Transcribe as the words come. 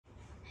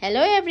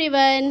Hello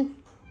everyone,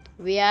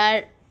 we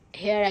are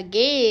here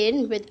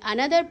again with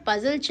another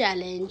puzzle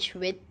challenge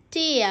with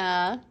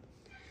Tia.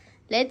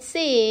 Let's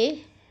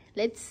see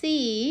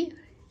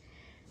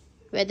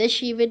whether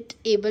she would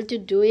able to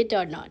do it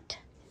or not.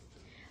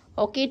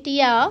 Okay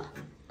Tia,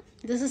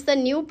 this is the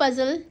new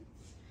puzzle.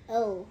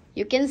 Oh.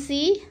 You can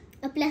see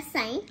A plus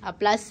sign. a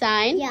plus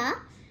sign. Yeah.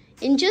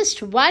 In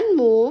just one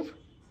move,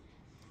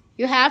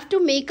 you have to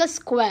make a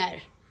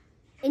square.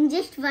 In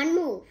just one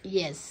move.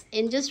 Yes,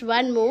 in just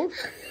one move,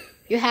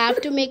 you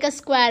have to make a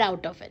square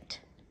out of it.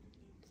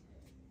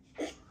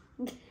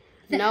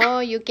 No,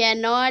 you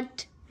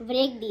cannot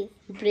Break these.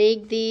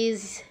 break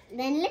these.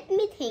 Then let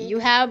me think. You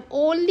have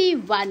only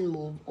one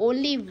move.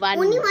 Only one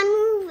Only move. one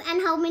move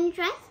and how many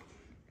tries?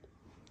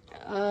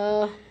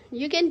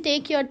 You can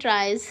take your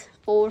tries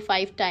 4 or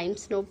 5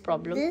 times, no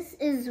problem. This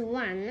is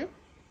one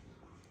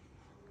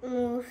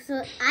move.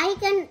 So I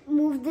can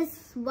move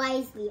this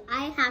wisely.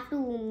 I have to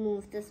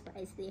move this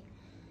wisely.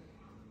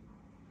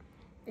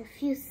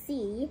 If you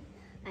see,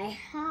 I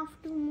have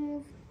to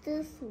move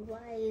this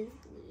wisely.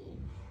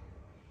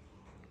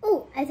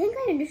 Oh, I think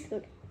I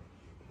understood.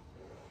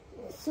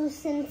 So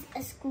since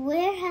a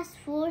square has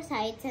 4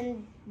 sides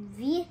and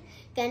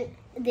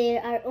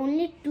there are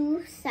only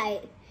 2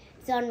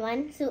 sides on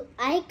one, so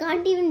I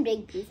can't even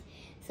break these.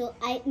 So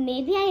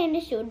maybe I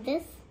understood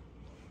this.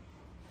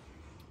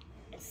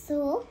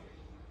 So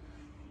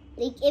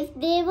like if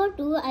there were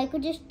 2, I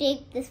could just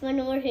take this one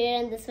over here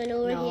and this one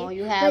over here. No,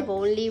 you have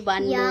only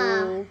one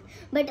move.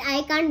 But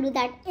I can't do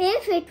that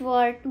if it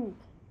were 2.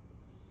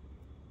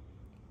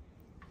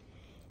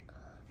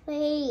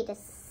 Wait a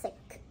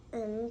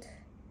second.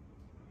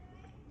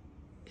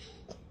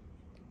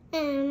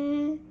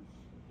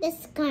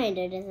 This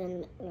kinda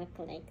doesn't look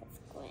like a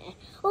square.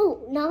 Oh,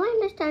 now I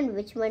understand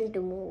which one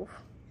to move.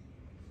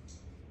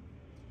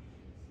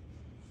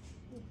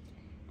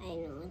 I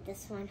know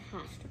this one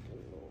has to be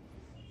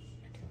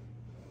moved.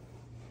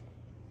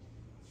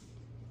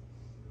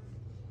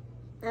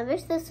 I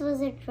wish this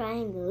was a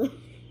triangle.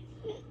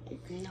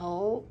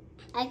 No.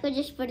 I could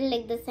just put it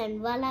like this and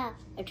voila,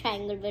 a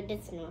triangle, but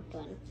it's not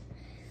one.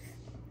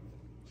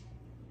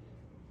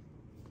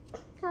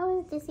 How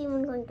is this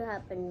even going to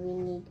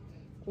happen?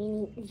 We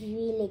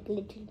like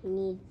literally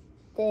need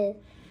the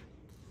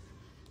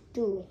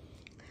 2.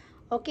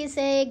 Okay,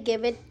 say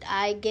give it.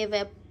 I give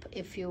up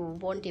if you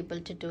won't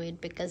able to do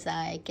it because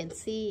I can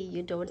see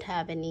you don't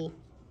have any,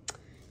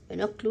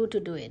 clue to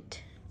do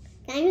it.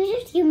 Can you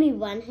just give me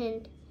one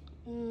hint?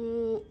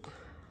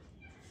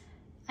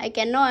 I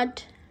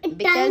cannot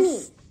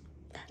because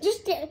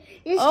just tell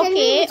me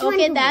okay, which one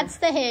to that's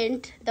the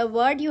hint. The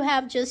word you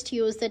have just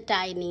used, the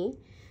tiny.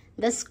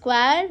 The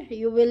square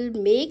you will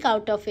make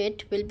out of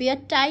it will be a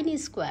tiny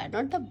square,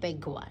 not the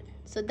big one.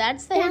 So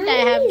that's the hint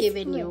I have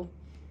given you.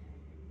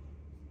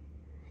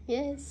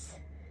 Yes.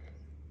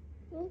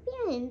 Maybe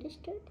I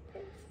understood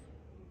this.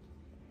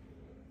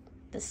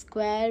 The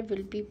square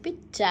will be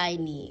bit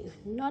tiny,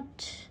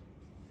 not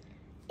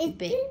it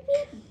big. It will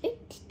be a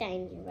bit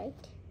tiny,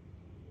 right?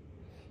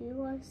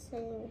 You are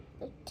saying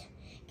bit.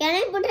 Can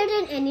I put it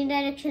in any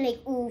direction, like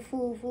oof,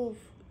 oof, oof?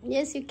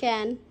 Yes, you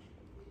can.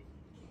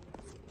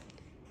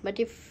 But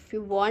if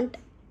you want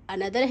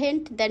another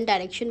hint, then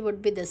direction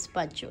would be this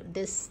much,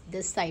 this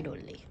side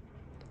only.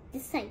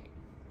 This side?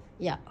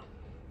 Yeah.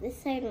 This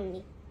side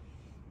only.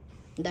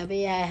 The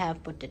way I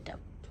have put it up.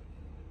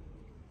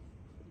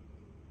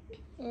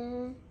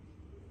 Wait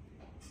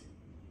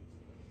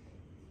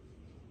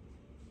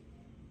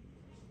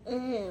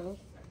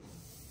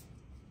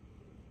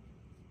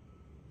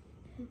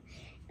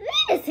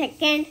a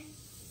second.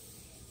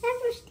 That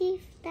is T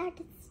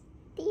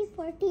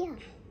for Tia.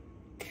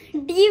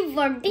 T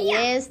for Tia.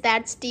 Yes,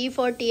 that's T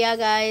for Tia,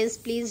 guys.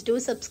 Please do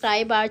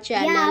subscribe our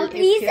channel. Yeah,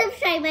 please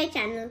subscribe my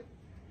channel.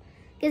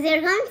 Because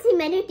you're going to see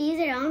many T's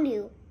around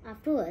you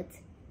afterwards.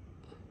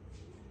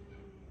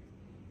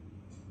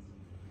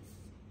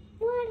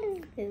 What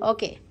is this?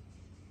 Okay.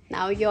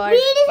 Now your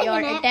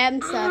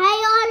attempts are...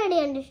 I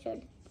already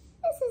understood.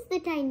 This is the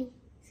tiny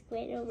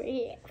square over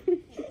here.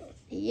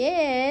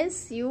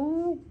 Yes,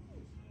 you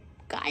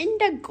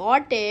kinda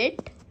got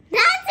it.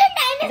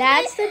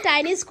 That's the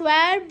tiny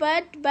square,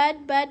 but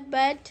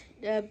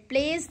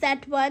place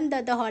that one,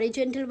 the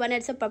horizontal one,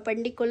 as a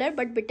perpendicular,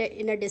 but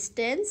in a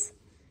distance.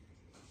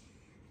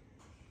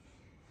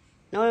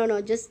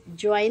 No, just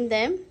join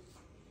them.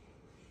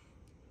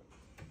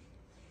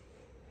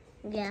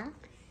 Yeah.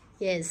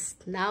 Yes,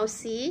 now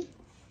see,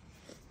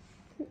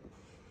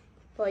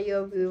 for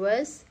your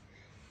viewers,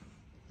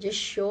 just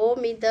show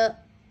me the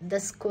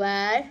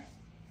square.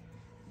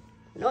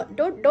 No,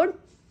 don't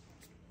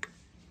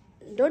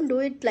do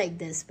it like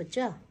this,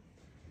 bacha.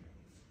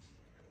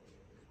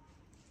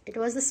 It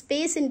was a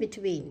space in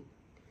between.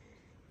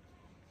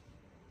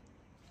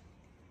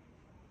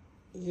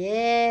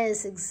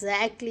 Yes,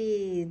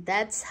 exactly.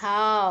 That's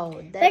how.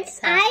 I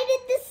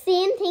did the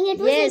same thing. It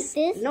was like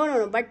this.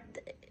 No, but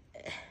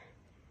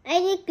I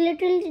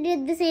literally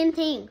did the same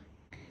thing.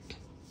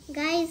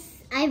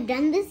 Guys, I've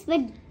done this,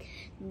 but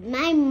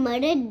my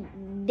mother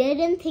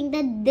didn't think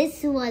that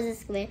this was a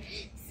square.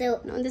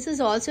 So No, this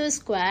is also a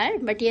square,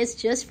 but yes,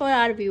 just for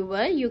our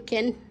viewer, you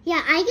can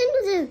yeah, I can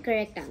do the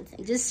correct answer.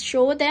 just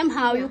show them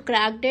how you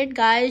cracked it,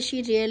 guys.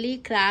 She really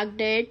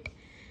cracked it.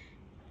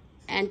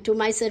 And to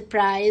my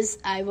surprise,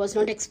 I was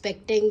not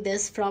expecting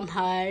this from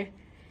her.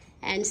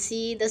 And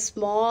see the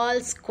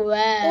small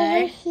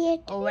square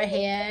over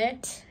here.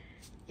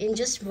 In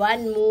just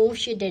one move,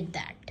 she did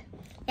that.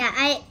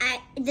 Yeah,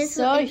 it was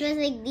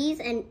like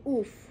these and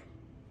oof.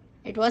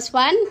 It was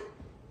fun.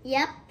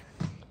 Yep.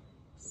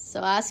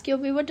 So ask your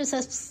viewer to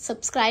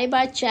subscribe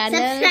our channel.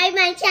 Subscribe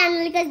my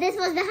channel because this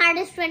was the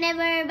hardest one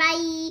ever.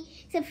 Bye.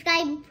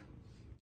 Subscribe.